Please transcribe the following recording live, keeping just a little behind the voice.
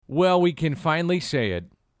Well, we can finally say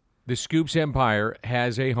it. The Scoops Empire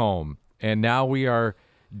has a home, and now we are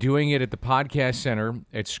doing it at the Podcast Center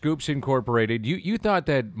at Scoops Incorporated. You thought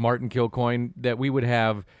that, Martin Kilcoyne, that we would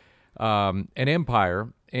have an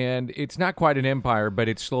empire, and it's not quite an empire, but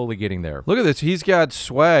it's slowly getting there. Look at this. He's got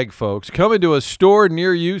swag, folks. Coming to a store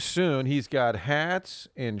near you soon. He's got hats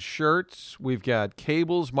and shirts. We've got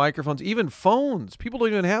cables, microphones, even phones. People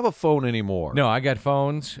don't even have a phone anymore. No, I got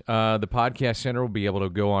phones. The Podcast Center will be able to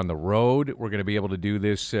go on the road. We're going to be able to do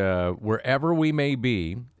this wherever we may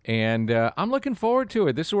be. And I'm looking forward to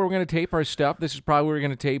it. This is where we're going to tape our stuff. This is probably where we're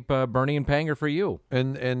going to tape Bernie and Panger for you.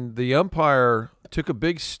 And the umpire took a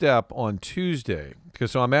big step on Tuesday.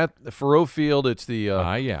 Because so I'm at Faurot Field. It's the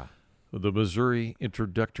the Missouri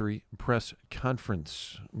Introductory Press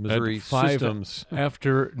Conference. Missouri at 5 Systems.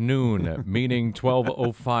 afternoon, meaning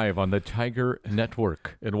 12:05 on the Tiger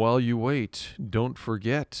Network. And while you wait, don't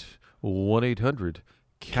forget 1-800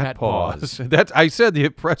 Cat Paws. I said the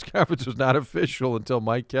press conference was not official until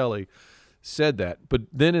Mike Kelly said that. But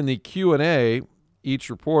then in the Q&A,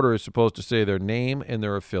 each reporter is supposed to say their name and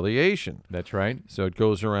their affiliation. That's right. So it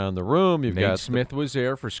goes around the room. Nate Smith was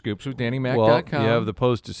there for ScoopsWithDannyMac.com. Well, you have the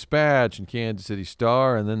Post-Dispatch and Kansas City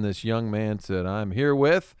Star, and then this young man said, I'm here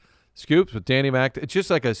with Scoops with Danny Mac. It's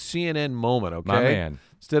just like a CNN moment, okay? My man.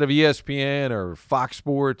 Instead of ESPN or Fox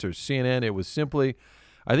Sports or CNN, it was simply,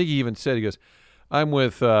 I think he even said, he goes, I'm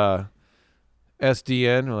with SDN.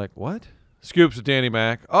 We're like, what? Scoops with Danny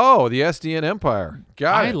Mac. Oh, the SDN Empire.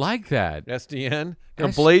 Got it. I like that. SDN.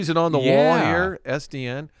 Blazing on the wall here.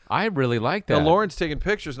 SDN. I really like that. Now, Lauren's taking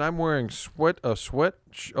pictures, and I'm wearing a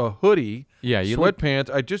hoodie. Yeah,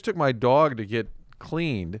 sweatpants. I just took my dog to get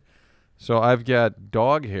cleaned, so I've got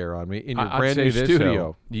dog hair on me in your brand new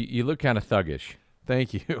studio. You look kind of thuggish.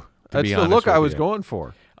 Thank you. That's the look I was going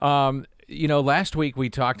for. Last week we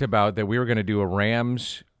talked about that we were going to do a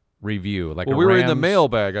Rams review. We were in the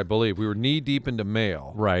mailbag, I believe. We were knee-deep into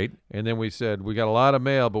mail. Right. And then we said, we got a lot of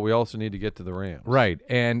mail, but we also need to get to the Rams. Right.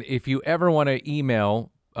 And if you ever want to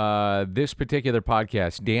email this particular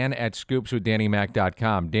podcast,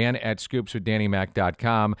 Dan@ScoopsWithDannyMac.com,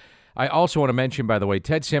 Dan@ScoopsWithDannyMac.com. I also want to mention, by the way,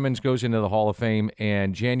 Ted Simmons goes into the Hall of Fame,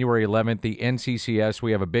 and January 11th, the NCCS,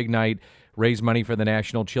 we have a big night, raise money for the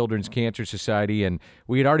National Children's Cancer Society, and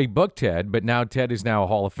we had already booked Ted, but now Ted is now a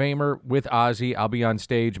Hall of Famer with Ozzy. I'll be on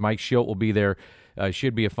stage. Mike Schilt will be there.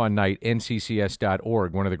 Should be a fun night.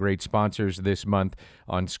 NCCS.org, one of the great sponsors this month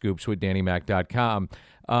on ScoopsWithDannyMac.com.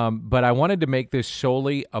 But I wanted to make this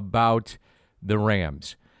solely about the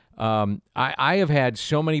Rams. I have had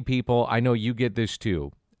so many people, I know you get this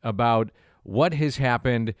too, about what has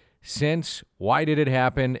happened since, why did it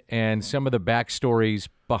happen, and some of the backstories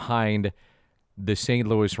behind the St.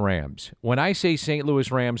 Louis Rams. When I say St.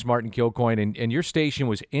 Louis Rams, Martin Kilcoyne, and your station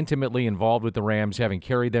was intimately involved with the Rams, having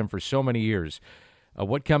carried them for so many years,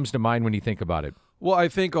 what comes to mind when you think about it? Well, I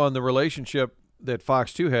think on the relationship that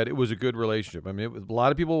Fox 2 had, it was a good relationship. I mean, a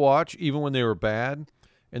lot of people watch, even when they were bad.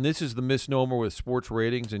 And this is the misnomer with sports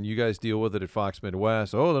ratings, and you guys deal with it at Fox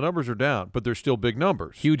Midwest. Oh, the numbers are down, but they're still big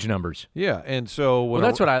numbers. Huge numbers. Yeah, and so... Well,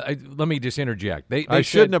 that's what let me just interject. I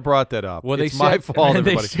shouldn't have brought that up. Well, it's my fault,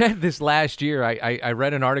 everybody. They said this last year. I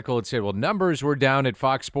read an article that said, well, numbers were down at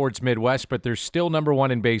Fox Sports Midwest, but they're still number one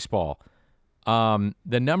in baseball. The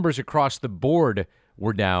numbers across the board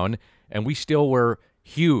were down, and we still were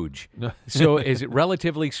huge. So,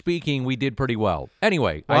 relatively speaking, we did pretty well.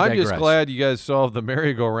 Anyway, well, I I'm digress. just glad you guys solved the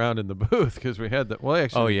merry-go-round in the booth because we had that. Well,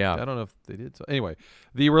 actually, oh, yeah. I don't know if they did. Anyway,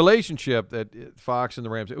 the relationship that Fox and the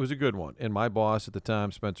Rams, it was a good one. And my boss at the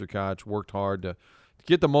time, Spencer Koch, worked hard to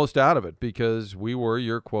get the most out of it because we were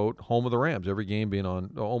your, quote, home of the Rams, almost every game being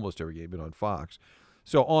on Fox.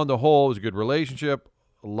 So on the whole, it was a good relationship,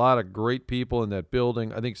 a lot of great people in that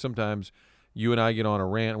building. I think sometimes you and I get on a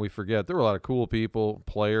rant and we forget there were a lot of cool people,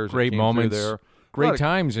 players. Great moments. There. Great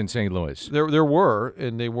times in St. Louis. There were,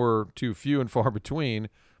 and they were too few and far between,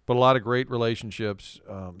 but a lot of great relationships.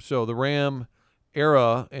 So the Ram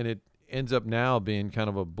era, and it ends up now being kind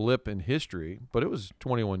of a blip in history, but it was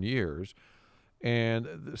 21 years.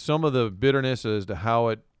 And some of the bitterness as to how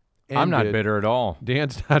it ended. I'm not bitter at all.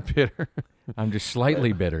 Dan's not bitter. I'm just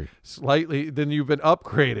slightly bitter. Slightly. Then you've been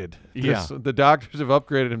upgraded. Yeah. The doctors have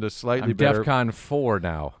upgraded him to slightly better. DEFCON 4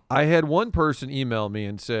 now. I had one person email me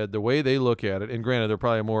and said the way they look at it, and granted, they're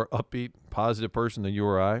probably a more upbeat, positive person than you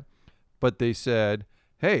or I, but they said,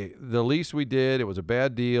 hey, the least we did, it was a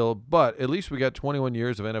bad deal, but at least we got 21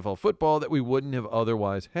 years of NFL football that we wouldn't have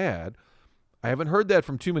otherwise had. I haven't heard that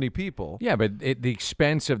from too many people. Yeah, but at the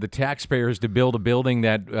expense of the taxpayers to build a building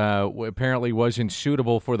that apparently wasn't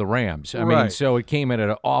suitable for the Rams. I mean, so it came at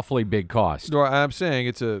an awfully big cost. No, I'm saying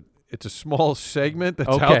it's it's a small segment that's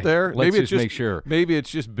Okay, out there. let's Maybe just make sure. Maybe it's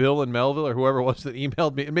just Bill in Melville or whoever it was that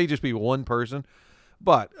emailed me. It may just be one person.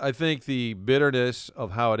 But I think the bitterness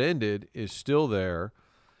of how it ended is still there.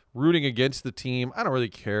 Rooting against the team, I don't really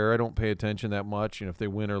care. I don't pay attention that much, if they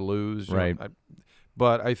win or lose. Right.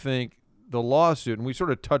 But I think the lawsuit, and we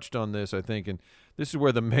sort of touched on this, I think, and this is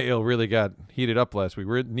where the mail really got heated up last week.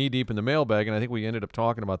 We're knee-deep in the mailbag, and I think we ended up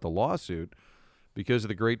talking about the lawsuit because of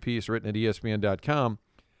the great piece written at ESPN.com.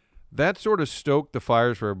 That sort of stoked the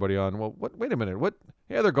fires for everybody on, well, wait a minute.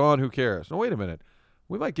 Yeah, they're gone. Who cares? No, wait a minute.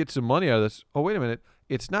 We might get some money out of this. Oh, wait a minute.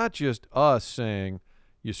 It's not just us saying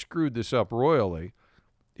you screwed this up royally.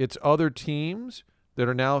 It's other teams that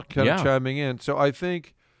are now kind of chiming in. So I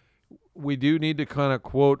think we do need to kind of,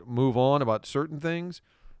 quote, move on about certain things,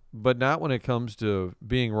 but not when it comes to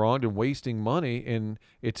being wronged and wasting money. And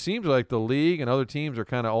it seems like the league and other teams are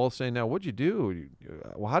kind of all saying, now, what'd you do?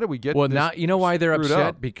 Well, how did we get Well, this now you know why they're screwed upset?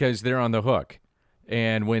 up? Because they're on the hook.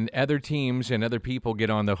 And when other teams and other people get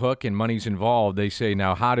on the hook and money's involved, they say,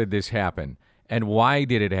 now, how did this happen? And why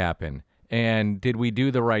did it happen? And did we do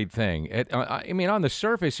the right thing? I mean, on the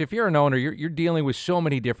surface, if you're an owner, you're dealing with so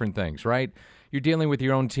many different things, right? You're dealing with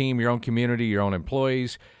your own team, your own community, your own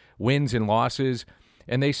employees, wins and losses.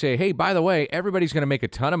 And they say, hey, by the way, everybody's going to make a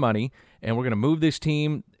ton of money, and we're going to move this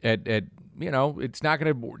team at it's not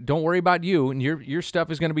going to, don't worry about you, and your stuff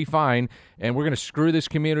is going to be fine, and we're going to screw this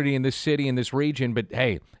community in this city, in this region, but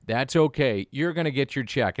hey, that's okay. You're going to get your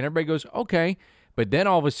check. And everybody goes, okay. But then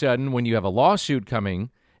all of a sudden, when you have a lawsuit coming,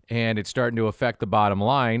 and it's starting to affect the bottom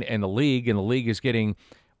line, and the league is getting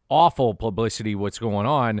awful publicity, what's going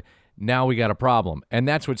on, now we got a problem. And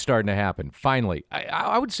that's what's starting to happen, finally.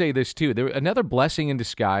 I would say this, too. Another blessing in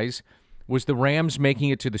disguise was the Rams making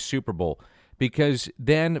it to the Super Bowl, because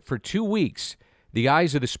then for 2 weeks, the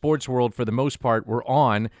eyes of the sports world, for the most part, were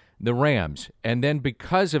on the Rams. And then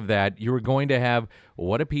because of that, you were going to have,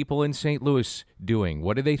 what are people in St. Louis doing?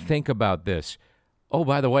 What do they think about this? Oh,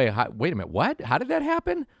 by the way, wait a minute, what? How did that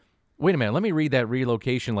happen? Wait a minute, let me read that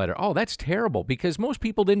relocation letter. Oh, that's terrible, because most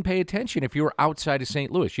people didn't pay attention if you were outside of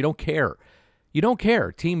St. Louis. You don't care. You don't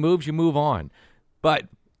care. Team moves, you move on. But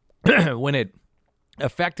when it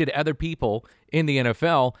affected other people in the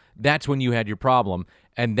NFL, that's when you had your problem,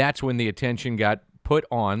 and that's when the attention got put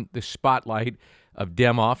on the spotlight of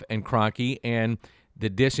Demoff and Kroenke and the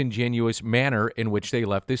disingenuous manner in which they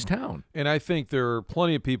left this town. And I think there are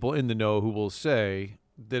plenty of people in the know who will say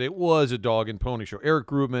that it was a dog and pony show. Eric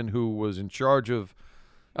Grubman, who was in charge of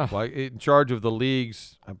the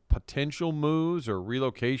league's potential moves or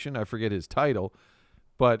relocation, I forget his title,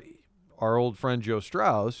 but our old friend Joe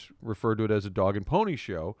Strauss referred to it as a dog and pony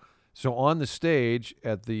show. So on the stage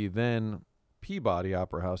at the then Peabody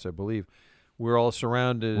Opera House, I believe, we're all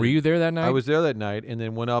surrounded. Were you there that night? I was there that night, and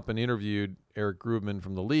then went up and interviewed Eric Grubman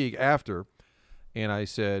from the league after. And I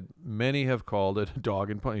said, many have called it a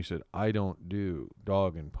dog and pony. He said, I don't do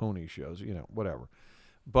dog and pony shows, whatever.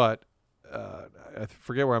 But I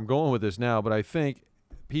forget where I'm going with this now, but I think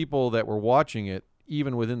people that were watching it,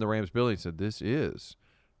 even within the Rams building, said, this is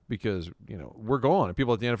because, we're gone. And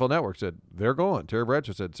people at the NFL Network said, they're gone. Terry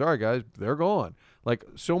Bradshaw said, sorry, guys, they're gone. Like,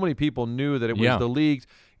 so many people knew that it was the league's.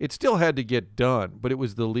 It still had to get done, but it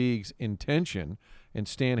was the league's intention, and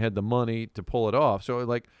Stan had the money to pull it off. So,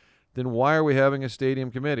 then why are we having a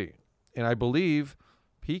stadium committee? And I believe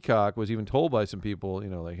Peacock was even told by some people,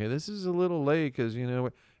 hey, this is a little late because,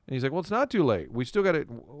 and he's like, well, it's not too late. We still got it.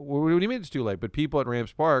 What do you mean it's too late? But people at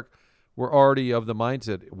Rams Park were already of the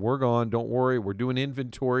mindset, we're gone, don't worry. We're doing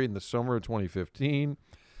inventory in the summer of 2015.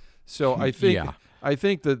 So I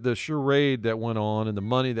think that the charade that went on and the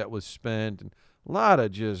money that was spent, and a lot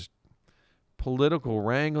of just political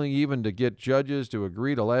wrangling, even to get judges to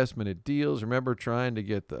agree to last-minute deals. Remember trying to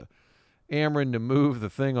get the Ameren to move the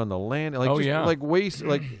thing on the land? Waste.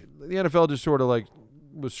 Like the NFL just sort of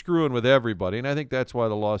was screwing with everybody, and I think that's why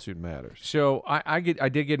the lawsuit matters. So I did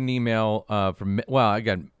get an email I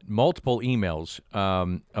got multiple emails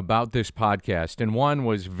about this podcast, and one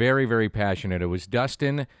was very, very passionate. It was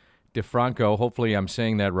Dustin DeFranco. Hopefully I'm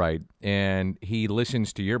saying that right. And he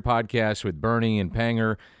listens to your podcast with Bernie and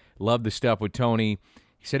Panger. Loved the stuff with Tony.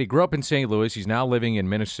 He said he grew up in St. Louis. He's now living in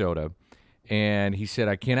Minnesota. And he said,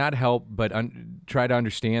 I cannot help but try to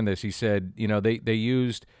understand this. He said, they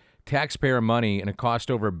used taxpayer money, and it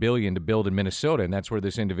cost over $1 billion to build in Minnesota, and that's where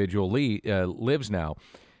this individual lives now.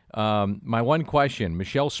 My one question,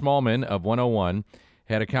 Michelle Smallman of 101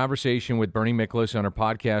 had a conversation with Bernie Miklasz on her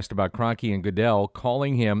podcast about Kroenke and Goodell,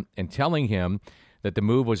 calling him and telling him that the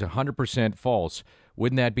move was 100% false.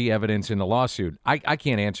 Wouldn't that be evidence in the lawsuit? I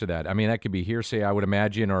can't answer that. I mean, that could be hearsay, I would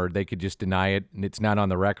imagine, or they could just deny it, and it's not on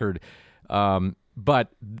the record.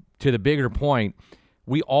 But to the bigger point,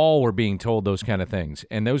 we all were being told those kind of things.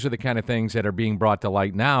 And those are the kind of things that are being brought to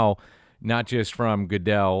light now, not just from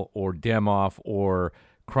Goodell or Demoff or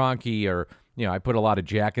Kroenke or, I put a lot of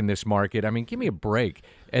Jack in this market. I mean, give me a break.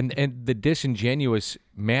 And the disingenuous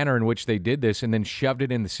manner in which they did this and then shoved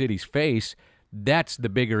it in the city's face, that's the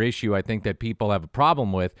bigger issue I think that people have a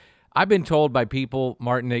problem with. I've been told by people,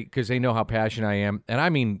 Martin, because they know how passionate I am, and I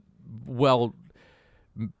mean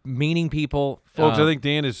well-meaning people. Folks, I think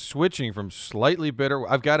Dan is switching from slightly bitter.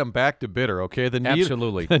 I've got him back to bitter, okay?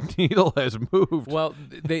 Absolutely. The needle has moved. Well,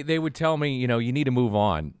 they would tell me, you need to move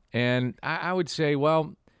on. And I would say,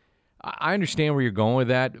 well, I understand where you're going with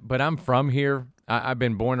that, but I'm from here. I've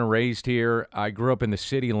been born and raised here. I grew up in the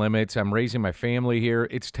city limits. I'm raising my family here.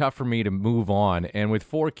 It's tough for me to move on. And with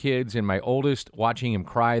 4 kids and my oldest watching him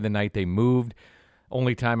cry the night they moved,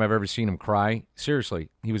 only time I've ever seen him cry. Seriously,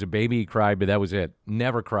 he was a baby, he cried, but that was it.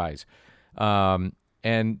 Never cries. And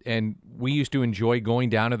we used to enjoy going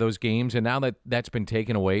down to those games, and now that's been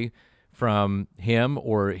taken away from him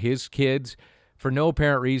or his kids for no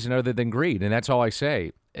apparent reason other than greed, and that's all I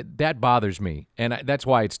say. That bothers me, and that's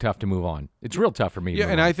why it's tough to move on. It's real tough for me. Yeah,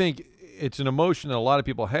 and I think it's an emotion that a lot of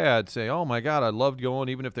people had, say, oh, my God, I loved going.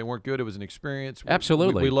 Even if they weren't good, it was an experience.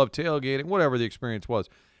 Absolutely. We loved tailgating, whatever the experience was.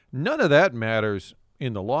 None of that matters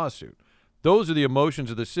in the lawsuit. Those are the emotions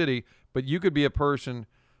of the city, but you could be a person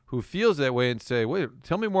who feels that way and say, wait,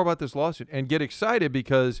 tell me more about this lawsuit, and get excited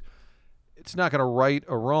because it's not going to right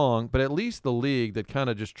a wrong, but at least the league that kind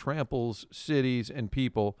of just tramples cities and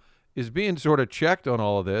people is being sort of checked on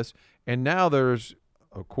all of this. And now there's,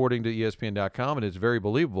 according to ESPN.com, and it's very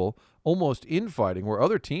believable, almost infighting where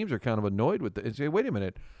other teams are kind of annoyed with it and say, wait a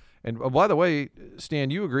minute. And by the way, Stan,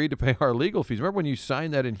 you agreed to pay our legal fees. Remember when you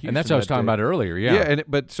signed that in Houston? And that's what I was talking about earlier, yeah. Yeah,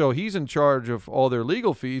 but so he's in charge of all their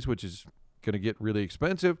legal fees, which is going to get really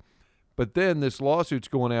expensive. But then this lawsuit's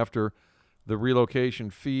going after the relocation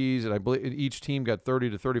fees, and I believe each team got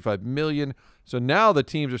 $30 to $35 million. So now the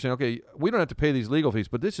teams are saying, okay, we don't have to pay these legal fees,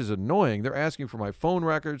 but this is annoying. They're asking for my phone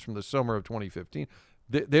records from the summer of 2015.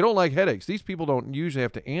 They don't like headaches. These people don't usually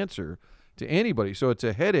have to answer to anybody, so it's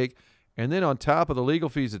a headache. And then on top of the legal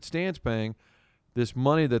fees that Stan's paying, this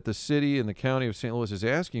money that the city and the county of St. Louis is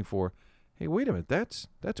asking for, hey, wait a minute, that's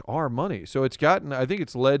our money. So it's gotten, I think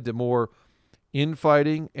it's led to more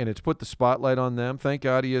infighting, and it's put the spotlight on them. Thank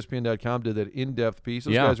God ESPN.com did that in-depth piece.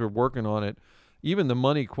 Those guys were working on it. Even the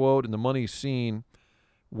money quote and the money scene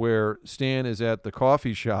where Stan is at the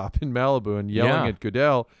coffee shop in Malibu and yelling at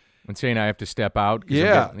Goodell. And saying I have to step out because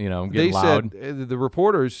I'm getting they loud. Said, the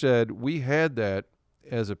reporters said, we had that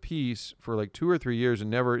as a piece for like 2 or 3 years and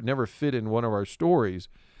never fit in one of our stories.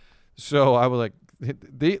 So I was like,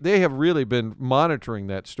 they have really been monitoring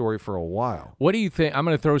that story for a while. What do you think? I'm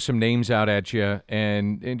going to throw some names out at you,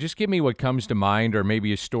 and just give me what comes to mind, or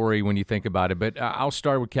maybe a story when you think about it. But I'll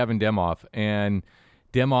start with Kevin Demoff, and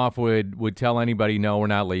Demoff would tell anybody, no, we're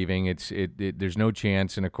not leaving. There's no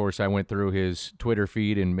chance. And of course, I went through his Twitter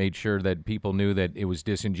feed and made sure that people knew that it was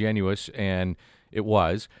disingenuous, and it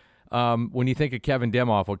was. When you think of Kevin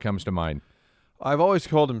Demoff, what comes to mind? I've always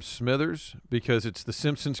called him Smithers because it's the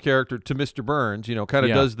Simpsons character to Mr. Burns, kind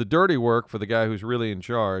of does the dirty work for the guy who's really in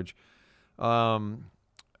charge.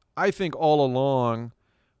 I think all along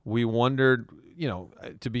we wondered,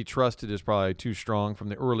 to be trusted is probably too strong from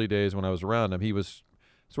the early days when I was around him. He was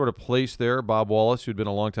sort of placed there. Bob Wallace, who'd been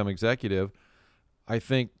a longtime executive, I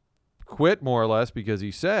think quit more or less because he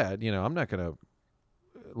said, I'm not going to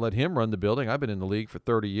let him run the building. I've been in the league for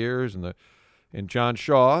 30 years, and John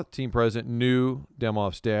Shaw, team president, knew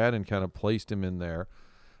Demoff's dad and kind of placed him in there.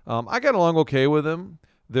 I got along okay with him.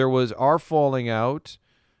 Our falling out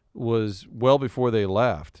was well before they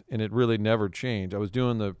left, and it really never changed. I was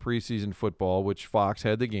doing the preseason football, which Fox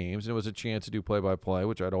had the games, and it was a chance to do play-by-play,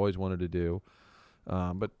 which I'd always wanted to do.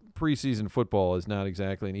 But preseason football is not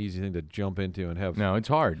exactly an easy thing to jump into and have. No, it's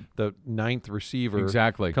hard. The 9th receiver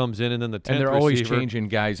comes in, and then the 10th receiver. And they're always changing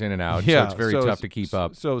guys in and out, so it's very tough to keep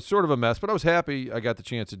up. So sort of a mess, but I was happy I got the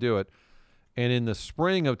chance to do it. And in the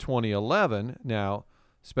spring of 2011, now,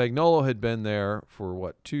 Spagnuolo had been there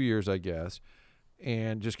for, 2 years, I guess,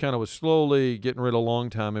 and just kind of was slowly getting rid of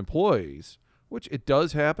longtime employees, which it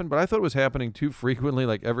does happen, but I thought it was happening too frequently.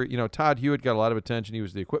 Like Todd Hewitt got a lot of attention. He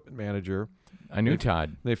was the equipment manager. I knew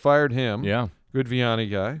Todd. They fired him. Yeah. Good Vianney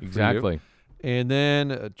guy. Exactly. And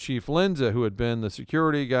then Chief Lenza, who had been the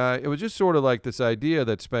security guy. It was just sort of like this idea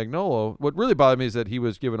that Spagnuolo, what really bothered me is that he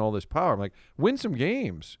was given all this power. I'm like, win some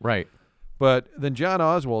games. Right. But then John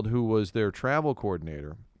Oswald, who was their travel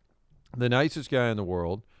coordinator, the nicest guy in the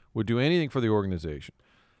world, would do anything for the organization.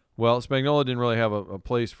 Well, Spagnuolo didn't really have a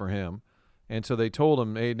place for him. And so they told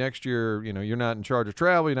him, hey, next year, you're not in charge of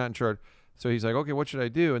travel. You're not in charge. So he's like, okay, what should I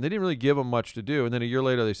do? And they didn't really give him much to do. And then a year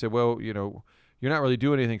later, they said, well, you're not really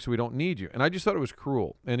doing anything, so we don't need you. And I just thought it was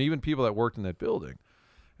cruel. And even people that worked in that building,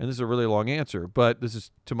 and this is a really long answer, but this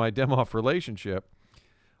is to my Demoff relationship.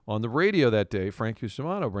 On the radio that day, Frank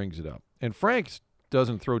Cusimano brings it up. And Frank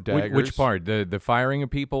doesn't throw daggers. Which part? The firing of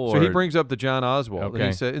people? So he brings up the John Oswald. Okay. And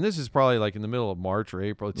he said, and this is probably like in the middle of March or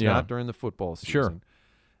April. It's not during the football season. Sure.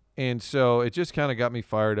 And so it just kind of got me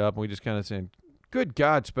fired up. And we just kind of saying, good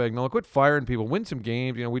God, Spagnuolo, quit firing people. Win some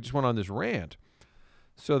games. We just went on this rant.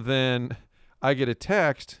 So then I get a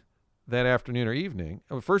text that afternoon or evening.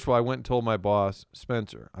 First of all, I went and told my boss,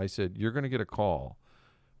 Spencer. I said, you're going to get a call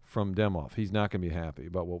from Demoff. He's not going to be happy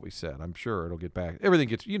about what we said. I'm sure it'll get back. Everything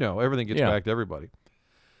gets back to everybody.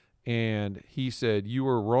 And he said, you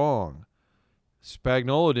were wrong.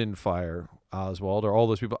 Spagnuolo didn't fire Oswald or all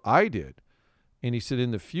those people. I did. And he said, in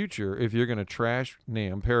the future, if you're going to trash,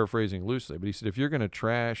 I'm paraphrasing loosely, but he said, if you're going to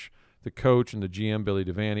trash the coach and the GM, Billy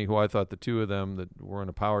Devaney, who I thought the two of them that were on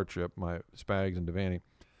a power trip, my Spags and Devaney,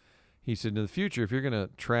 he said, in the future, if you're going to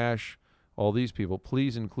trash all these people,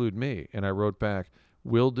 please include me. And I wrote back,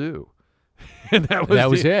 will do. And that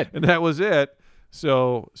was it. And that was it.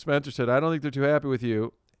 So Spencer said, I don't think they're too happy with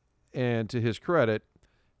you. And to his credit,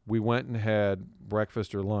 we went and had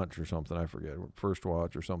breakfast or lunch or something. I forget. First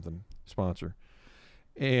Watch or something. Sponsor.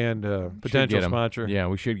 And potential sponsor. Yeah,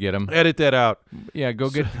 we should get him. Edit that out. Yeah, go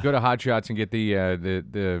to Hot Shots and get the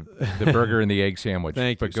burger and the egg sandwich.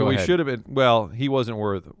 Thank you. But So go we ahead. should have been. Well, he wasn't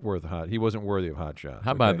worth hot. He wasn't worthy of Hot Shots.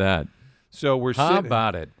 How about that? So we're How sitting.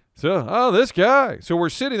 about it? So this guy. So we're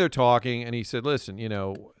sitting there talking, and he said, "Listen,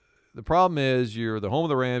 the problem is you're the home of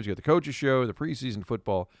the Rams. You got the coaches show, the preseason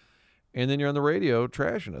football, and then you're on the radio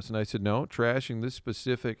trashing us." And I said, "No, trashing this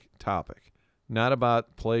specific topic." Not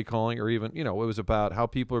about play calling or even, it was about how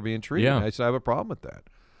people are being treated. Yeah. And I said, I have a problem with that.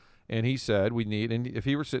 And he said, and if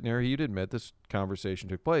he were sitting there, he'd admit this conversation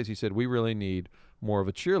took place. He said, we really need more of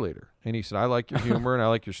a cheerleader. And he said, I like your humor and I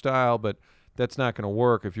like your style, but that's not going to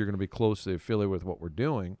work if you're going to be closely affiliated with what we're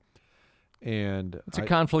doing. And it's a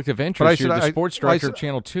conflict of interest. You're the sports director of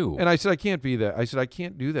Channel 2. And I said, I can't be that. I said, I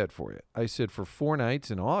can't do that for you. I said, for 4 nights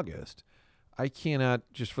in August, I cannot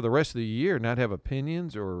just for the rest of the year not have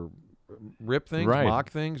opinions or rip things, mock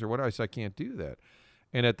things, or whatever. I said, I can't do that.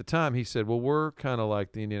 And at the time, he said, well, we're kind of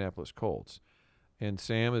like the Indianapolis Colts, and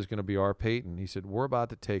Sam is going to be our Peyton. He said, we're about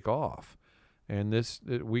to take off, and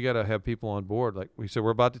we got to have people on board. Like we said, we're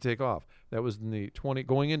about to take off. That was in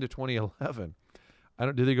going into 2011.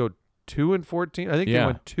 Did they go 2-14? I think they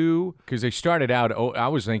went 2. Because they started out, I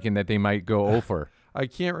was thinking that they might go over. I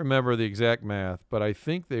can't remember the exact math, but I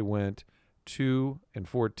think they went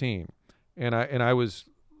 2-14. And I was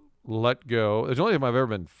let go. It's the only time I've ever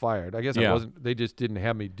been fired. I guess I wasn't. They just didn't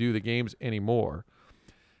have me do the games anymore.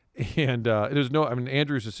 And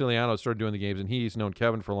Andrew Siciliano started doing the games, and he's known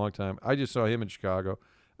Kevin for a long time. I just saw him in Chicago.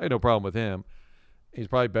 I had no problem with him. He's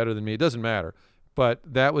probably better than me. It doesn't matter. But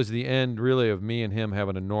that was the end, really, of me and him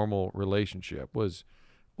having a normal relationship, was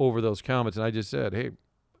over those comments. And I just said, hey,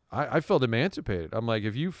 I felt emancipated. I'm like,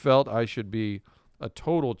 if you felt I should be a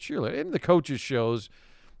total cheerleader, in the coaches' shows,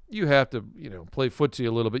 you have to, play footsie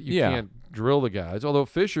a little bit. You can't drill the guys. Although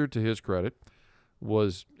Fisher, to his credit,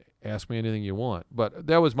 was ask me anything you want. But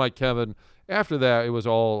that was my Kevin. After that, it was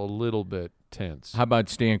all a little bit tense. How about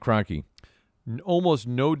Stan Kroenke? Almost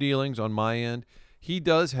no dealings on my end. He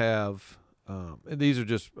does have, and these are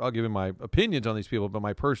just, I'll give him my opinions on these people, but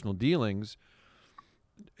my personal dealings,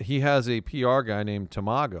 he has a PR guy named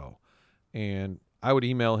Tamago, and I would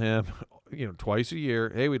email him twice a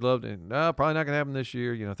year. Hey, we'd love to. No, probably not going to happen this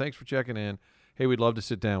year. Thanks for checking in. Hey, we'd love to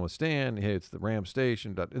sit down with Stan. Hey, it's the Ram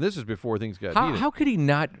station. And this is before things got heated. How could he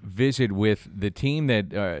not visit with the team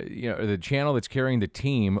that, the channel that's carrying the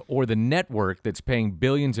team or the network that's paying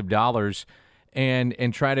billions of dollars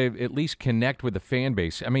and try to at least connect with the fan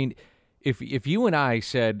base? I mean, if you and I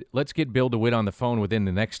said, let's get Bill DeWitt on the phone within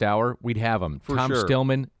the next hour, we'd have him. For Tom sure.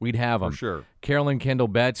 Stillman, we'd have him. For sure. Carolyn Kendall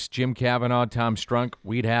Betts, Jim Cavanaugh, Tom Strunk,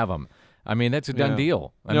 we'd have them. I mean, that's a done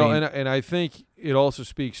deal. And I think it also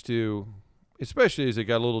speaks to, especially as it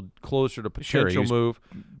got a little closer to potential move,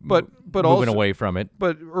 but moving also away from it.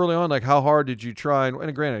 But early on, like, how hard did you try?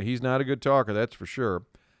 And granted, he's not a good talker, that's for sure.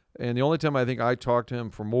 And the only time I think I talked to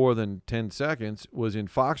him for more than 10 seconds was in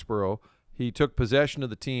Foxborough. He took possession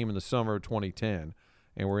of the team in the summer of 2010,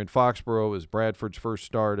 and we're in Foxborough. It was Bradford's first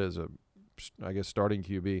start as starting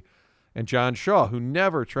QB. And John Shaw, who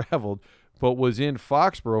never traveled, but was in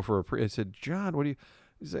Foxborough for I said, John, what do you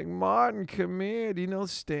 – he's like, Martin, come here. Do you know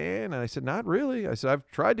Stan? And I said, not really. I said, I've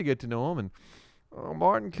tried to get to know him. And oh,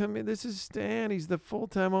 Martin, come in. This is Stan. He's the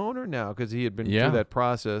full-time owner now because he had been Yeah. through that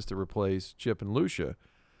process to replace Chip and Lucia.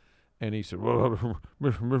 And he said, well,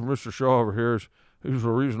 Mr. Shaw over here he's the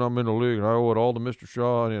reason I'm in the league, and I owe it all to Mr.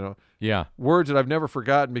 Shaw. And, Yeah. words that I've never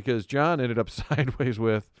forgotten because John ended up sideways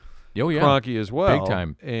with Oh, yeah. Kroenke as well. Big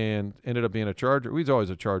time. And ended up being a Charger. He's always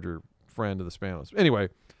a Charger friend of the Spanos. Anyway,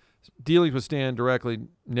 dealings with Stan directly,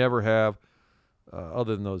 never have,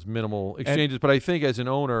 other than those minimal exchanges. But I think as an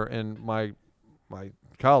owner, and my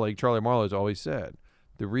colleague, Charlie Marlowe, has always said,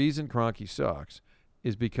 the reason Kroenke sucks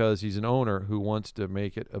is because he's an owner who wants to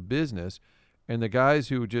make it a business, and the guys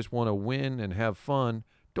who just want to win and have fun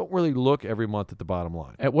don't really look every month at the bottom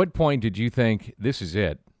line. At what point did you think this is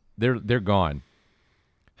it? They're gone?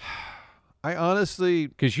 I honestly,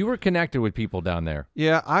 Because you were connected with people down there.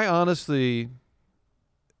 yeah, I always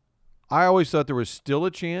thought there was still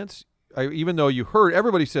a chance. Even though you heard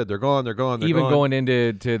everybody said they're gone, they're gone, they're Even gone. going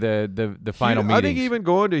into the final meetings. I think even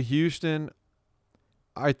going to Houston,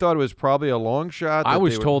 I thought it was probably a long shot. I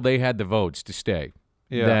was told they had the votes to stay.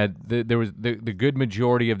 Yeah. That there was the good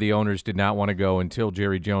majority of the owners did not want to go until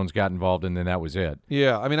Jerry Jones got involved, and then that was it.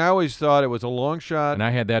 Yeah, I mean, I always thought it was a long shot. And I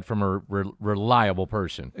had that from a reliable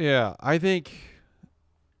person. Yeah, I think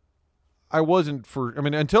I wasn't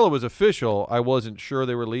until it was official, I wasn't sure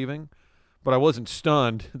they were leaving, but I wasn't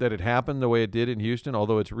stunned that it happened the way it did in Houston,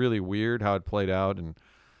 although it's really weird how it played out. And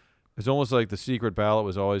it's almost like the secret ballot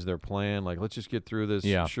was always their plan. Like, let's just get through this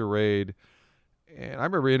charade. And I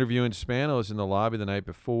remember interviewing Spanos in the lobby the night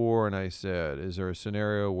before, and I said, is there a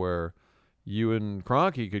scenario where you and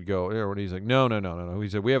Kroenke could go? And he's like, no. He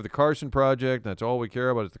said, we have the Carson Project, and that's all we care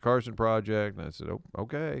about is the Carson Project. And I said, oh,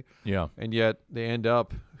 okay. Yeah. And yet they end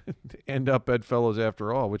up bedfellows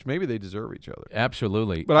after all, which maybe they deserve each other.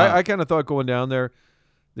 Absolutely. But I kind of thought going down there,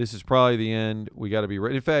 this is probably the end. We got to be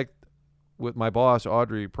ready. In fact, with my boss,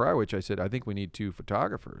 Audrey Prywich, I said, I think we need 2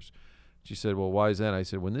 photographers. She said, well, why is that? I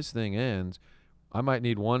said, when this thing ends, I might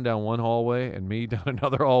need one down one hallway and me down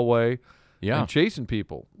another hallway. Yeah. And chasing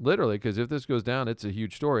people, literally, because if this goes down, it's a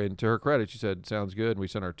huge story. And to her credit, she said, sounds good. And we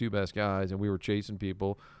sent our 2 best guys, and we were chasing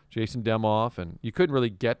people, chasing them off. And you couldn't really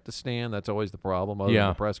get to Stan. That's always the problem, other than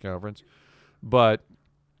the press conference. But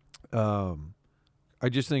I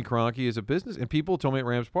just think Kroenke is a business. And people told me at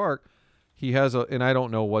Rams Park, he has and I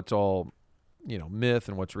don't know what's all, myth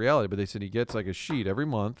and what's reality, but they said he gets like a sheet every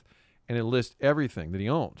month, and it lists everything that he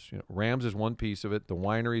owns. Rams is one piece of it. The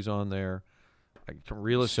winery's on there.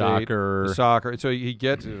 Real estate, soccer. So he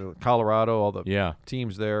gets Colorado, all the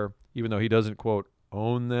teams there, even though he doesn't, quote,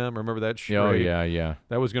 own them. Remember that charade? Oh, yeah.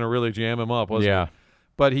 That was going to really jam him up, wasn't it?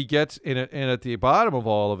 But he gets in it, and at the bottom of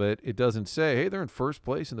all of it, it doesn't say, hey, they're in first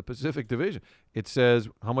place in the Pacific Division. It says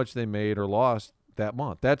how much they made or lost that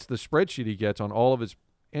month. That's the spreadsheet he gets on all of his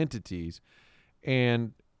entities.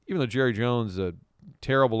 And even though Jerry Jones is a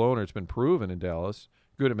terrible owner, it's been proven in Dallas,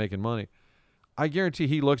 good at making money, I guarantee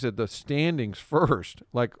he looks at the standings first.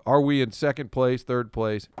 Like, are we in second place, third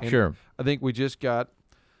place? And sure. I think we just got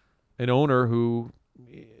an owner who,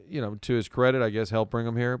 to his credit, I guess, helped bring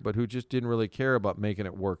him here, but who just didn't really care about making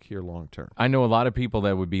it work here long term. I know a lot of people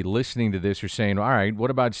that would be listening to this are saying, all right, what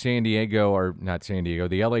about San Diego, or not San Diego,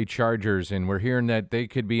 the LA Chargers, and we're hearing that they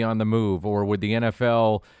could be on the move, or would the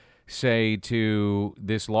NFL say to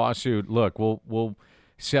this lawsuit, look, we'll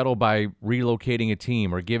settle by relocating a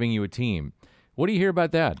team or giving you a team? What do you hear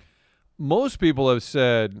about that? Most people have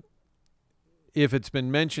said, if it's been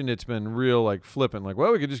mentioned, it's been real, like, flippant, like,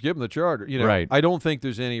 well, we could just give them the Charger. Right. I don't think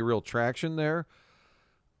there's any real traction there.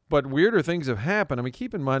 But weirder things have happened. I mean,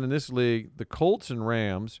 keep in mind in this league, the Colts and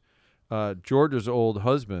Rams, Georgia's old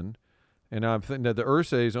husband, and I'm thinking that the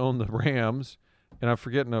Ursays own the Rams, and I'm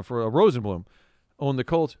forgetting for Rosenblum owned the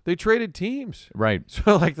Colts. They traded teams. Right.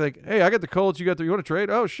 So like, hey, I got the Colts, you want to trade?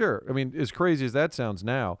 Oh, sure. I mean, as crazy as that sounds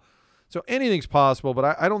now. So anything's possible,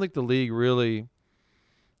 but I don't think the league really,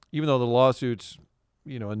 even though the lawsuit's,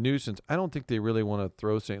 a nuisance, I don't think they really want to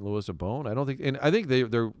throw St. Louis a bone. I think they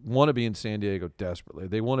want to be in San Diego desperately.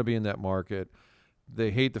 They want to be in that market.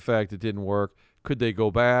 They hate the fact it didn't work. Could they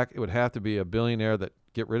go back? It would have to be a billionaire that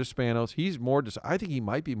get rid of Spanos. He's I think he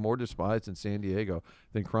might be more despised in San Diego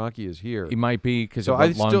than Kroenke is here. He might be because of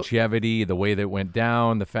the longevity, the way that went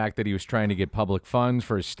down, the fact that he was trying to get public funds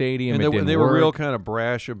for a stadium. And they were real kind of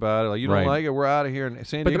brash about it. Like, you don't like it, we're out of here. And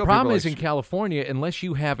San Diego. But the problem is in California, unless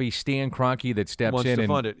you have a Stan Kroenke that steps in to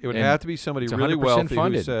fund it, it would have to be somebody really wealthy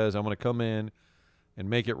who says, I'm going to come in and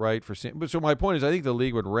make it right for But so my point is, I think the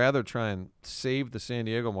league would rather try and save the San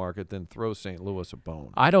Diego market than throw St. Louis a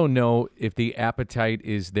bone. I don't know if the appetite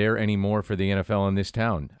is there anymore for the NFL in this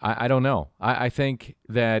town. I don't know. I think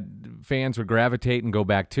that fans would gravitate and go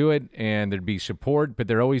back to it, and there'd be support, but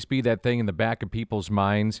there'd always be that thing in the back of people's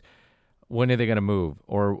minds. When are they going to move?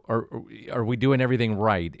 Or are we doing everything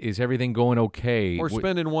right? Is everything going okay? Or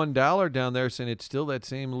spending $1 down there saying it's still that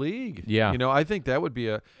same league. Yeah. You know, I think that would be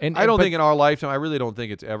a – And I don't but think in our lifetime – I really don't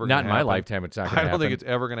think it's ever going to happen. Not in my lifetime it's not going to happen. I don't think it's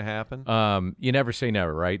ever going to happen. You never say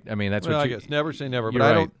never, right? I mean, that's well, what I guess never say never. But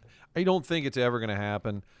you're right. I don't think it's ever going to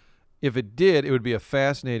happen. If it did, it would be a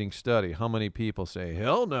fascinating study how many people say,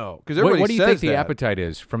 hell no. Because everybody what do you says think the that. appetite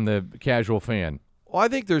is from the casual fan? Well, I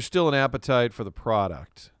think there's still an appetite for the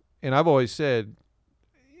product. And I've always said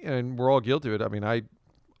 – and we're all guilty of it. I mean, I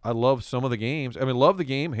love some of the games. I mean, love the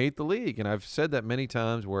game, hate the league. And I've said that many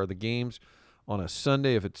times where the games on a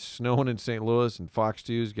Sunday, if it's snowing in St. Louis and Fox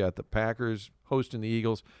 2's got the Packers hosting the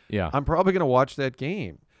Eagles, I'm probably going to watch that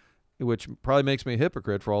game, which probably makes me a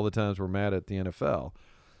hypocrite for all the times we're mad at the NFL.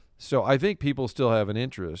 So I think people still have an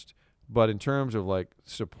interest. But in terms of, like,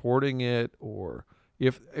 supporting it or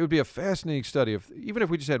if it would be a fascinating study, even if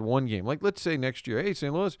we just had one game. Like, let's say next year, hey,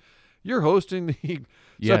 St. Louis, you're hosting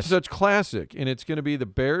the such classic, and it's going to be the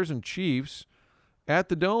Bears and Chiefs at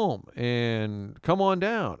the Dome, and come on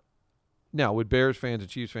down. Now, would Bears fans and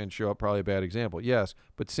Chiefs fans show up? Probably a bad example, yes.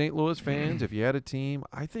 But St. Louis fans, if you had a team,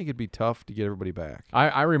 I think it'd be tough to get everybody back.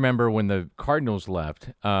 I remember when the Cardinals left,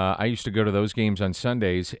 I used to go to those games on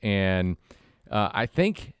Sundays, and I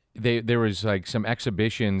think there was like some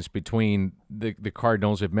exhibitions between the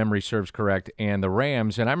Cardinals, if memory serves correct, and the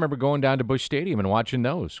Rams. And I remember going down to Busch Stadium and watching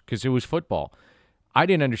those because it was football. I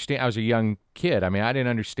didn't understand. I was a young kid. I mean, I didn't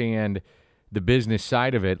understand the business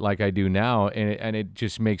side of it like I do now, and it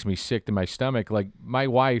just makes me sick to my stomach. Like my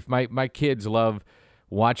wife, my kids love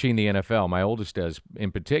watching the NFL. My oldest does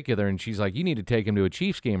in particular, and she's like, you need to take him to a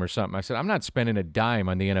Chiefs game or something. I said, I'm not spending a dime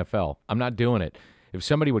on the NFL. I'm not doing it. If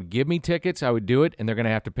somebody would give me tickets, I would do it, and they're going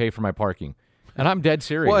to have to pay for my parking. And I'm dead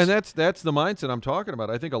serious. Well, and that's the mindset I'm talking about.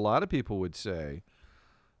 I think a lot of people would say,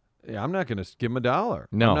 yeah, I'm not going to give them $1.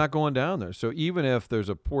 No. I'm not going down there. So even if there's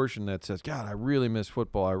a portion that says, God, I really miss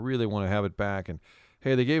football. I really want to have it back. And,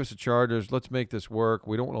 hey, they gave us the Chargers. Let's make this work.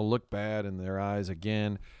 We don't want to look bad in their eyes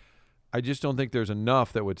again. I just don't think there's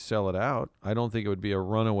enough that would sell it out. I don't think it would be a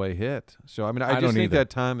runaway hit. So, I mean, I just think that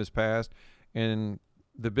time has passed. And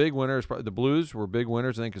the big winners, the Blues were big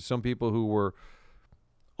winners, I think, because some people who were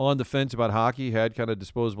on the fence about hockey had kind of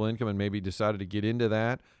disposable income and maybe decided to get into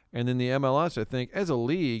that. And then the MLS, I think, as a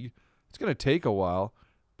league, it's going to take a while.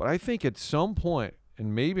 But I think at some point,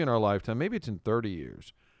 and maybe in our lifetime, maybe it's in 30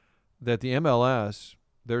 years, that the MLS,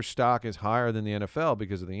 their stock is higher than the NFL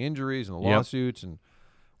because of the injuries and the lawsuits and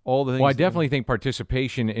all the things. Well, I definitely think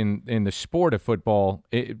participation in the sport of football,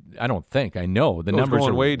 I know the numbers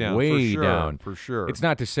are way down. Way for sure, down. For sure. It's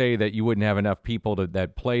not to say that you wouldn't have enough people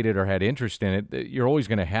that played it or had interest in it. You're always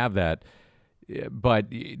going to have that. But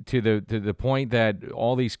to the point that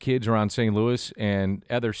all these kids around St. Louis and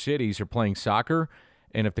other cities are playing soccer,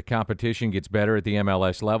 and if the competition gets better at the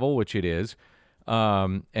MLS level, which it is,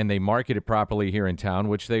 and they market it properly here in town,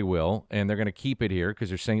 which they will, and they're going to keep it here because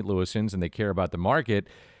they're St. Louisans and they care about the market,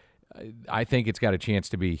 I think it's got a chance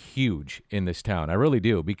to be huge in this town. I really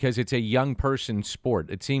do, because it's a young person sport.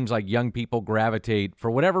 It seems like young people gravitate, for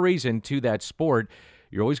whatever reason, to that sport.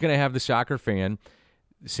 You're always going to have the soccer fan.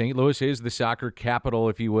 St. Louis is the soccer capital,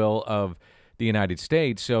 if you will, of the United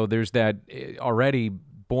States. So there's that already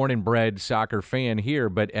born and bred soccer fan here.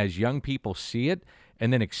 But as young people see it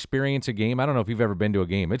and then experience a game, I don't know if you've ever been to a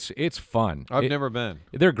game. It's fun. I've never been.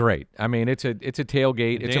 They're great. I mean, it's a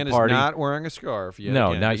tailgate. It's Dan a party. is not wearing a scarf yet. No,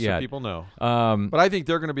 again, not just yet. So people know. But I think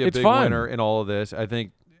they're going to be a big fun. winner in all of this. I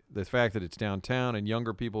think the fact that it's downtown and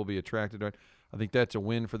younger people will be attracted to it, I think that's a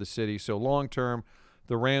win for the city. So long term,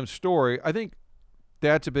 the Rams story, I think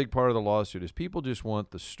that's a big part of the lawsuit, is people just want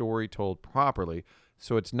the story told properly.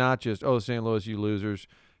 So it's not just, oh, St. Louis, you losers,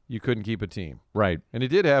 you couldn't keep a team. Right. And it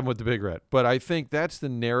did happen with the Big Red. But I think that's the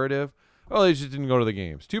narrative. Oh, they just didn't go to the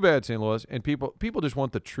games. Too bad, St. Louis. And people just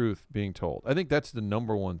want the truth being told. I think that's the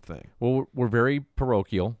number one thing. Well, we're very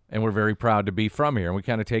parochial, and we're very proud to be from here, and we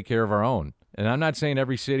kind of take care of our own. And I'm not saying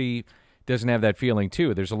every city doesn't have that feeling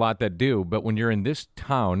too. There's a lot that do. But when you're in this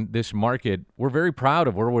town, this market, we're very proud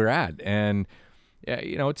of where we're at. And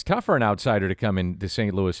it's tough for an outsider to come into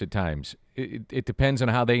St. Louis at times. It depends on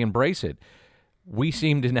how they embrace it. We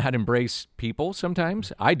seem to not embrace people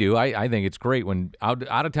sometimes. I do. I think it's great when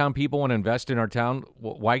out-of-town people want to invest in our town.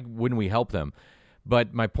 Why wouldn't we help them?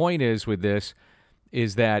 But my point is with this,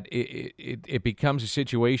 is that it becomes a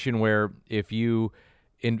situation where if you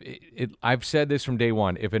I've said this from day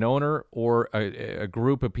one. If an owner or a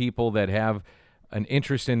group of people that have an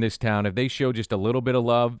interest in this town, if they show just a little bit of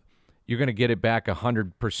love, you're going to get it back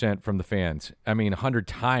 100% from the fans. I mean, 100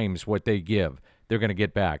 times what they give, they're going to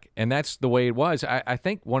get back. And that's the way it was. I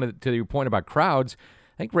think to your point about crowds,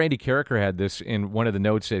 I think Randy Carricker had this in one of the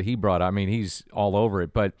notes that he brought. I mean, he's all over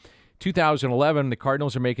it. But 2011, the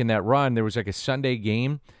Cardinals are making that run. There was like a Sunday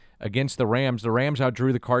game against the Rams. The Rams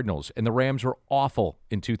outdrew the Cardinals, and the Rams were awful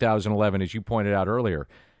in 2011, as you pointed out earlier.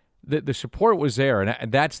 The support was there,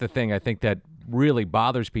 and that's the thing I think that really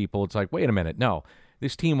bothers people. It's like, wait a minute, no.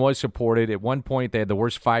 This team was supported. At one point, they had the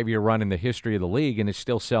worst 5-year run in the history of the league, and it's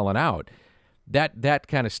still selling out. That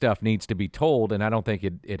kind of stuff needs to be told, and I don't think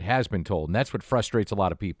it has been told, and that's what frustrates a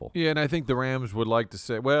lot of people. Yeah, and I think the Rams would like to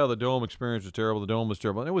say, well, the Dome experience was terrible, the Dome was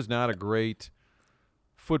terrible, and it was not a great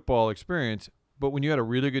football experience. But when you had a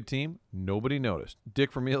really good team, nobody noticed.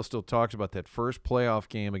 Dick Vermeil still talks about that first playoff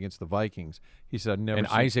game against the Vikings. He said, "Never." And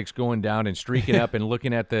Isaac's going down and streaking up and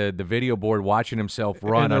looking at the video board, watching himself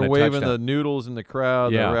run. And they're waving touchdown. the noodles in the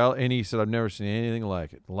crowd. Yeah. And he said, "I've never seen anything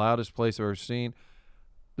like it. The loudest place I've ever seen."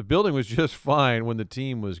 The building was just fine when the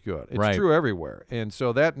team was good. It's true everywhere. And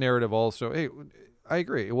so that narrative also, hey, I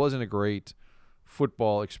agree. It wasn't a great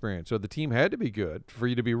football experience. So the team had to be good for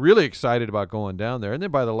you to be really excited about going down there. And then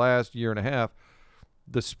by the last year and a half,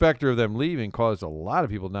 the specter of them leaving caused a lot of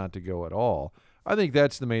people not to go at all. I think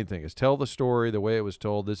that's the main thing, is tell the story the way it was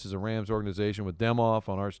told. This is a Rams organization with Demoff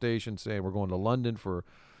on our station saying we're going to London for,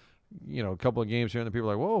 a couple of games here. And the people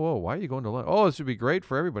are like, whoa, why are you going to London? Oh, this would be great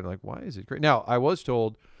for everybody. Like, why is it great? Now, I was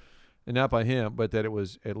told, and not by him, but that it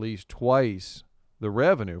was at least twice the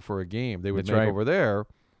revenue for a game they would make over there.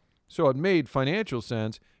 So it made financial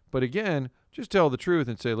sense. But again, just tell the truth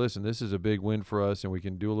and say, listen, this is a big win for us and we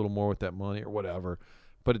can do a little more with that money or whatever.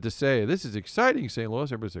 But to say, this is exciting, St.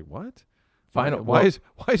 Louis, everybody's like, what? Why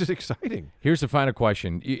is it exciting? Here's the final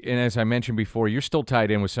question. And as I mentioned before, you're still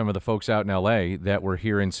tied in with some of the folks out in L.A. that were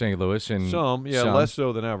here in St. Louis. And some, less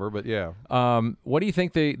so than ever, but yeah. What do you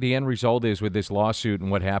think the end result is with this lawsuit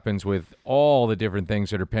and what happens with all the different things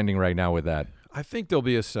that are pending right now with that? I think there'll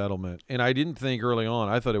be a settlement. And I didn't think early on.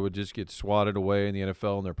 I thought it would just get swatted away in the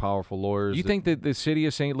NFL and their powerful lawyers. You think that the city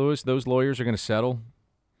of St. Louis, those lawyers are going to settle?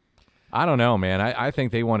 I don't know, man. I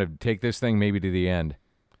think they want to take this thing maybe to the end.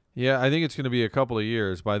 Yeah, I think it's going to be a couple of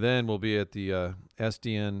years. By then, we'll be at the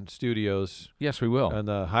SDN studios. Yes, we will. And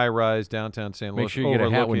the high-rise downtown St. Louis. Make sure you get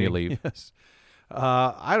a hat when you leave. Yes.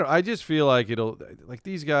 I just feel like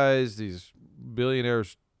these guys, these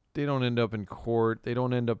billionaires, they don't end up in court. They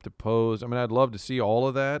don't end up deposed. I mean, I'd love to see all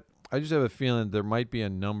of that. I just have a feeling there might be a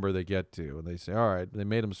number they get to. And they say, all right, they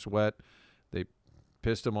made them sweat. They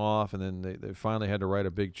pissed them off, and then they finally had to write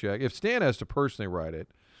a big check. If Stan has to personally write it,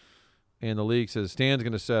 and the league says Stan's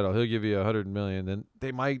going to settle, he'll give you $100 million, then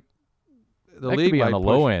they might. The that league could be might on the push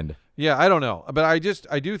low end. Yeah, I don't know, but I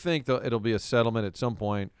do think it'll be a settlement at some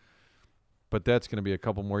point. But that's going to be a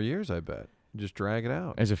couple more years, I bet. Just drag it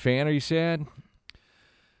out. As a fan, are you sad?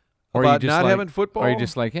 Or about not having football? Or are you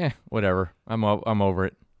just like, whatever. I'm over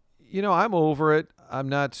it. I'm over it. I'm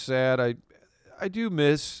not sad. I do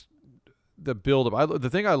miss the build-up. The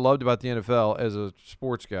thing I loved about the NFL as a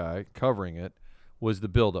sports guy covering it was the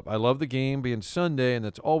build-up. I love the game being Sunday, and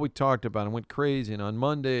that's all we talked about and went crazy. And on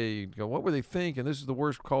Monday, you'd go, what were they thinking? This is the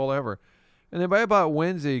worst call ever. And then by about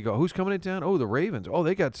Wednesday, you go, who's coming in town? Oh, the Ravens. Oh,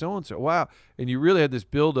 they got so-and-so. Wow. And you really had this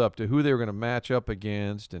build-up to who they were going to match up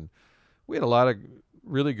against. And we had a lot of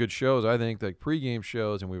really good shows, I think, like pregame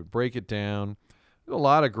shows, and we would break it down. There were a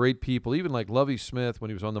lot of great people, even like Lovie Smith,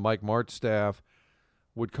 when he was on the Mike Martz staff,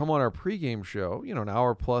 would come on our pregame show, an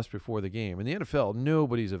hour plus before the game. In the NFL,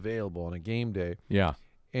 nobody's available on a game day. Yeah.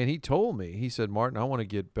 And he told me, he said, Martin, I want to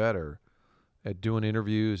get better at doing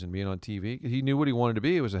interviews and being on TV. He knew what he wanted to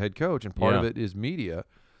be. He was a head coach, and part of it is media.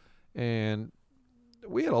 And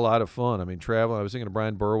we had a lot of fun. I mean, traveling. I was thinking of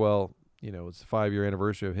Brian Burwell. It's the 5-year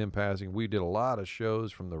anniversary of him passing. We did a lot of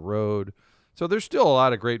shows from the road. So there's still a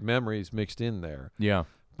lot of great memories mixed in there. Yeah.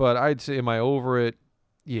 But I'd say, am I over it?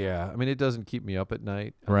 Yeah. I mean, it doesn't keep me up at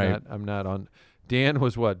night. I'm not on. Dan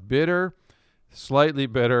was what? Bitter? Slightly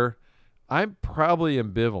bitter. I'm probably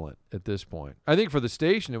ambivalent at this point. I think for the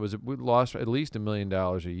station, we lost at least $1 million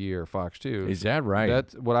a year, Fox 2. Is that right?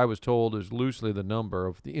 That's what I was told is loosely the number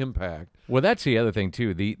of the impact. Well, that's the other thing,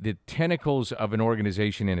 too. The tentacles of an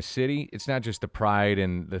organization in a city, it's not just the pride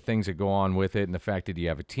and the things that go on with it and the fact that you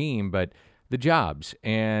have a team, but the jobs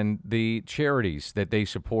and the charities that they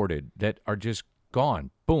supported that are just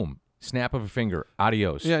gone. Boom. Snap of a finger.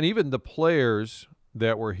 Adios. Yeah, and even the players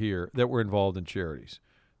that were here that were involved in charities.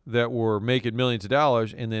 that were making millions of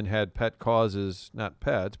dollars and then had pet causes, not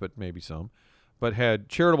pets, but maybe some, but had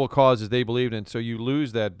charitable causes they believed in. So you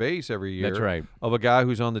lose that base every year. That's right. Of a guy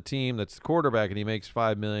who's on the team that's the quarterback and he makes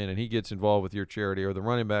 $5 million and he gets involved with your charity, or the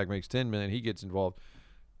running back makes $10 million, he gets involved.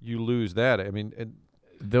 You lose that. I mean, and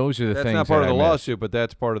those are the that's things not part that of the I miss. lawsuit, but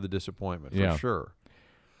that's part of the disappointment for sure.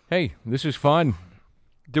 Hey, this is fun.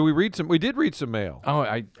 Did we read some? We did read some mail. Oh,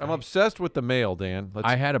 I'm obsessed with the mail, Dan.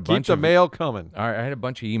 I had a bunch keep the of mail coming. I had a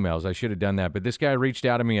bunch of emails. I should have done that, but this guy reached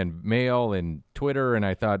out to me on mail and Twitter, and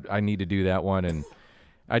I thought I need to do that one, and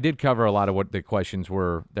I did cover a lot of what the questions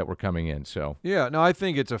were that were coming in. So Yeah, no, I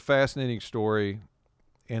think it's a fascinating story,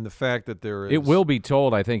 and the fact that there is it will be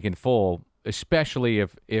told, I think, in full, especially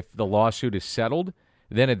if the lawsuit is settled.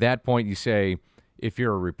 Then at that point, you say, if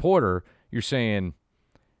you're a reporter, you're saying,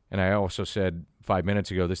 and I also said 5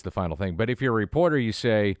 minutes ago, this is the final thing, but if you're a reporter, you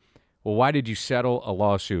say, well, why did you settle a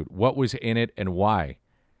lawsuit? What was in it and why?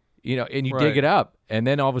 You know, and you dig it up. And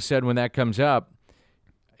then all of a sudden when that comes up,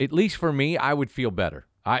 at least for me, I would feel better.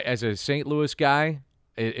 As a St. Louis guy,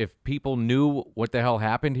 if people knew what the hell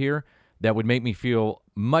happened here, that would make me feel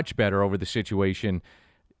much better over the situation.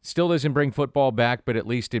 Still doesn't bring football back, but at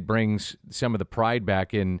least it brings some of the pride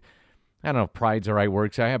back in. I don't know if pride's the right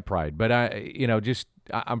word, 'cause I have pride, but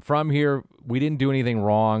I'm from here. We didn't do anything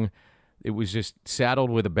wrong. It was just saddled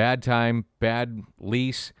with a bad time, bad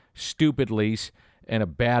lease, stupid lease, and a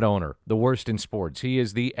bad owner, the worst in sports. He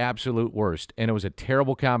is the absolute worst, and it was a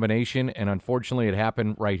terrible combination, and unfortunately it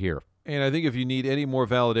happened right here. And I think if you need any more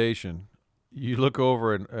validation, you look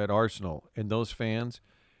over at Arsenal and those fans.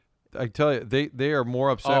 I tell you, they are more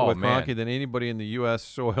upset with Kroenke than anybody in the U.S.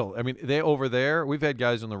 soil. I mean, they over there, we've had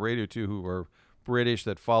guys on the radio, too, who are British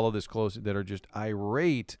that follow this closely that are just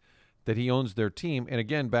irate that he owns their team. And,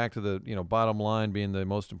 again, back to the bottom line being the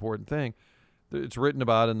most important thing, it's written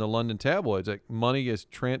about in the London tabloids. Like money is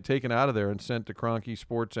taken out of there and sent to Kroenke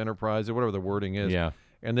Sports Enterprise or whatever the wording is. Yeah.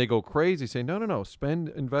 And they go crazy, say, no,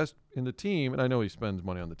 invest in the team. And I know he spends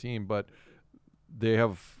money on the team, but they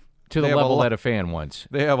have – to the level that a fan wants.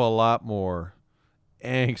 They have a lot more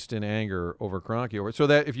angst and anger over Kroenke. So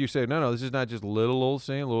that if you say, no, this is not just little old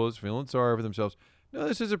St. Louis feeling sorry for themselves. No,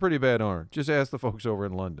 this is a pretty bad owner. Just ask the folks over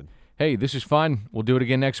in London. Hey, this is fun. We'll do it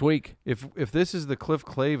again next week. If this is the Cliff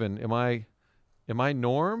Clavin, am I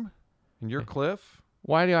Norm and you're Cliff?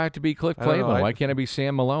 Why do I have to be Cliff Clavin? Why can't I be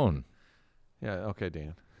Sam Malone? Yeah, okay,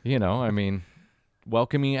 Dan.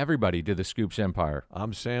 Welcoming everybody to the Scoops Empire.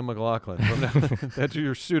 I'm Sam McLaughlin. That's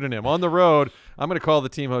your pseudonym. On the road, I'm going to call the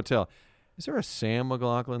team hotel. Is there a Sam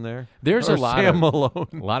McLaughlin there? There's or a lot Sam of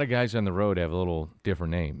Malone. A lot of guys on the road have a little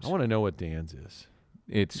different names. I want to know what Dan's is.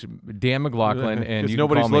 It's Dan McLaughlin, and you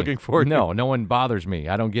nobody's can call looking me. for you. No one bothers me.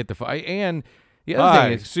 I don't get the and the other Hi,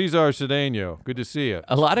 thing is Cesar Cedeno. Good to see you.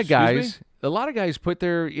 a lot of Excuse guys put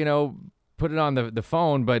their put it on the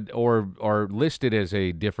phone, but or listed as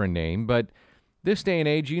a different name, but. This day and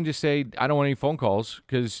age, you can just say, I don't want any phone calls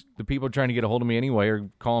because the people trying to get a hold of me anyway are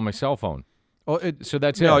calling my cell phone. So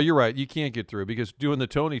that's it. No, you're right. You can't get through because doing the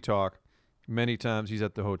Tony talk, many times he's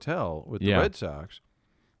at the hotel with the Red Sox.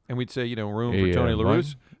 And we'd say, room for Tony La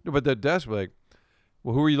Russa. No, but the desk would be like,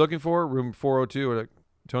 well, who are you looking for? Room 402. Or like,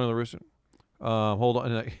 Tony La Russa. Hold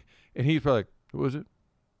on. And he's probably like, who is it?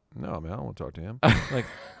 No, man, I don't want to talk to him. Like,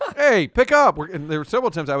 hey, pick up. And there were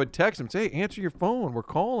several times I would text him, say, hey, answer your phone. We're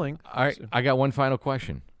calling. All right, I got one final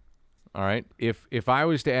question. All right, if I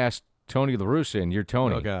was to ask Tony La Russa, and you're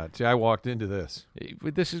Tony. Oh, God. See, I walked into this.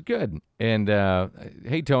 This is good. And,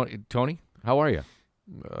 hey, Tony, how are you?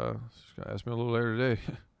 Asked me a little later today.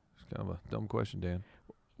 It's kind of a dumb question, Dan.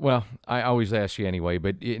 Well, I always ask you anyway,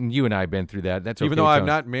 but you and I have been through that. That's okay, even though I'm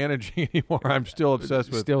not managing anymore, I'm still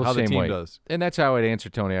obsessed with how the team does. And that's how I'd answer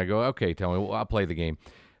Tony. I go, okay, Tony, well, I'll play the game.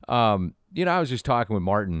 I was just talking with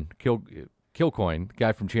Martin Kilcoyne,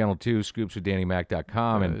 guy from Channel 2,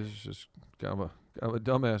 scoopswithdannymac.com. And it's just kind of a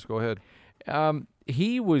dumbass. Go ahead.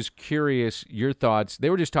 He was curious, your thoughts. They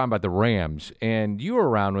were just talking about the Rams, and you were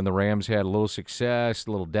around when the Rams had a little success,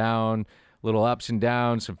 a little down, little ups and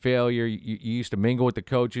downs, some failure. You used to mingle with the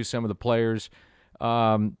coaches, some of the players.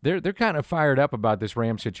 They're kind of fired up about this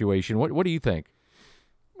Ram situation. What do you think?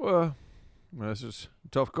 Well, this is a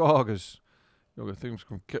tough call because things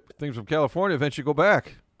from California eventually go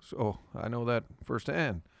back. So I know that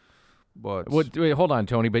firsthand. But wait, hold on,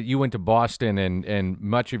 Tony. But you went to Boston, and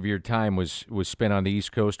much of your time was spent on the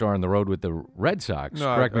East Coast or on the road with the Red Sox.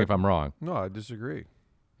 No, Correct me if I'm wrong. No, I disagree.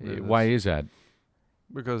 Why is that?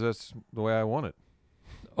 Because that's the way I want it.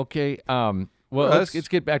 Okay. Let's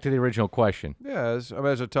get back to the original question. Yeah, it's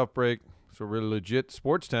a tough break. It's a really legit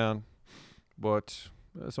sports town. But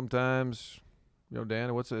sometimes,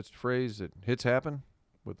 Dan, what's that phrase that hits happen?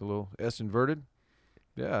 with the little S inverted.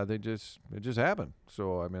 Yeah, it just happened.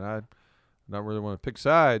 So I mean, I not really want to pick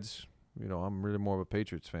sides. I'm really more of a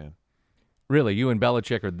Patriots fan. Really, you and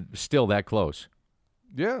Belichick are still that close?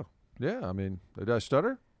 Yeah. I mean, did I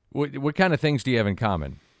stutter? What kind of things do you have in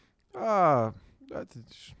common?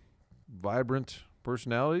 Vibrant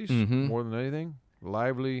personalities more than anything.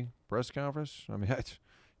 Lively press conference. I mean,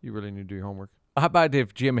 you really need to do your homework. How about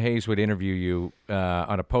if Jim Hayes would interview you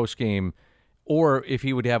on a post game, or if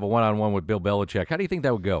he would have a one-on-one with Bill Belichick? How do you think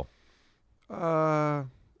that would go? Well,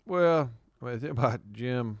 I think about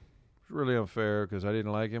Jim, it's really unfair because I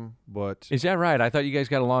didn't like him. But is that right? I thought you guys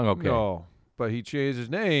got along okay. No, but he changed his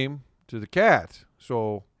name to the Cat,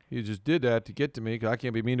 so he just did that to get to me because I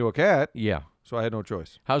can't be mean to a cat. Yeah. So I had no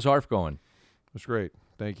choice. How's ARF going? It's great.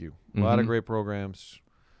 Thank you. A lot of great programs.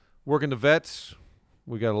 Working the vets,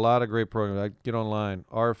 we got a lot of great programs. Get online,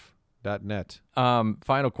 arf.net.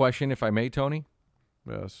 Final question, if I may, Tony?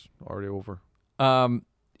 Yes, already over.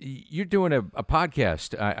 You're doing a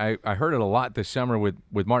podcast. I heard it a lot this summer with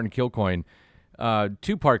Martin Kilcoyne.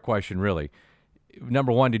 Two-part question, really.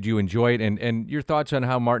 Number one, did you enjoy it? And your thoughts on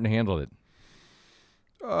how Martin handled it?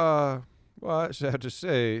 Well, I just have to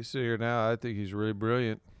say here now, I think he's really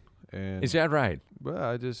brilliant. And is that right?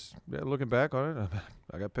 Well, looking back on it,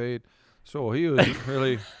 I got paid. So he was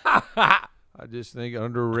really, I just think,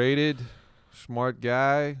 underrated, smart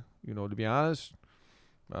guy. To be honest,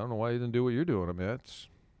 I don't know why he didn't do what you're doing. I mean,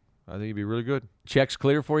 I think he'd be really good. Checks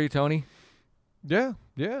clear for you, Tony? Yeah.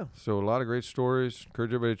 So a lot of great stories.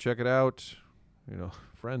 Encourage everybody to check it out.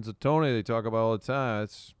 Friends of Tony, they talk about all the time.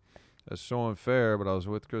 That's so unfair, but I was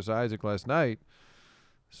with Chris Isaac last night.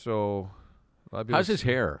 So a lot of people how's his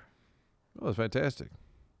hair? Oh, it's fantastic.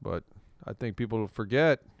 But I think people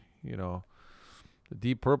forget, the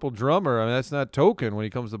Deep Purple drummer. I mean, that's not token when he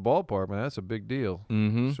comes to the ballpark, man. That's a big deal.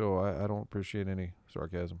 Mm-hmm. So I don't appreciate any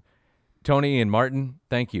sarcasm. Tony and Martin,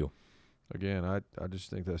 thank you. Again, I just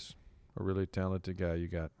think that's a really talented guy you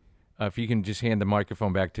got. If you can just hand the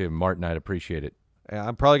microphone back to Martin, I'd appreciate it.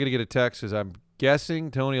 I'm probably going to get a text because I'm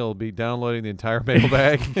guessing Tony will be downloading the entire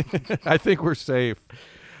mailbag. I think we're safe.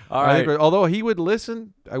 All right. Although he would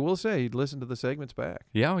listen, I will say he'd listen to the segments back.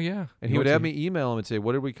 Yeah, yeah. And he would have me email him and say,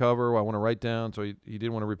 "What did we cover? I want to write down." So he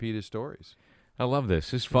didn't want to repeat his stories. I love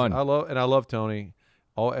this. It's fun. I love Tony.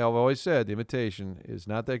 I've always said the invitation is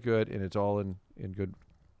not that good, and it's all in good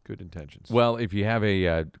intentions. Well, if you have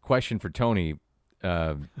a question for Tony,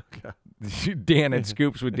 Dan at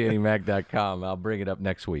scoopswithdannymac.com. I'll bring it up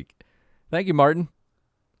next week. Thank you, Martin.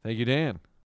 Thank you, Dan.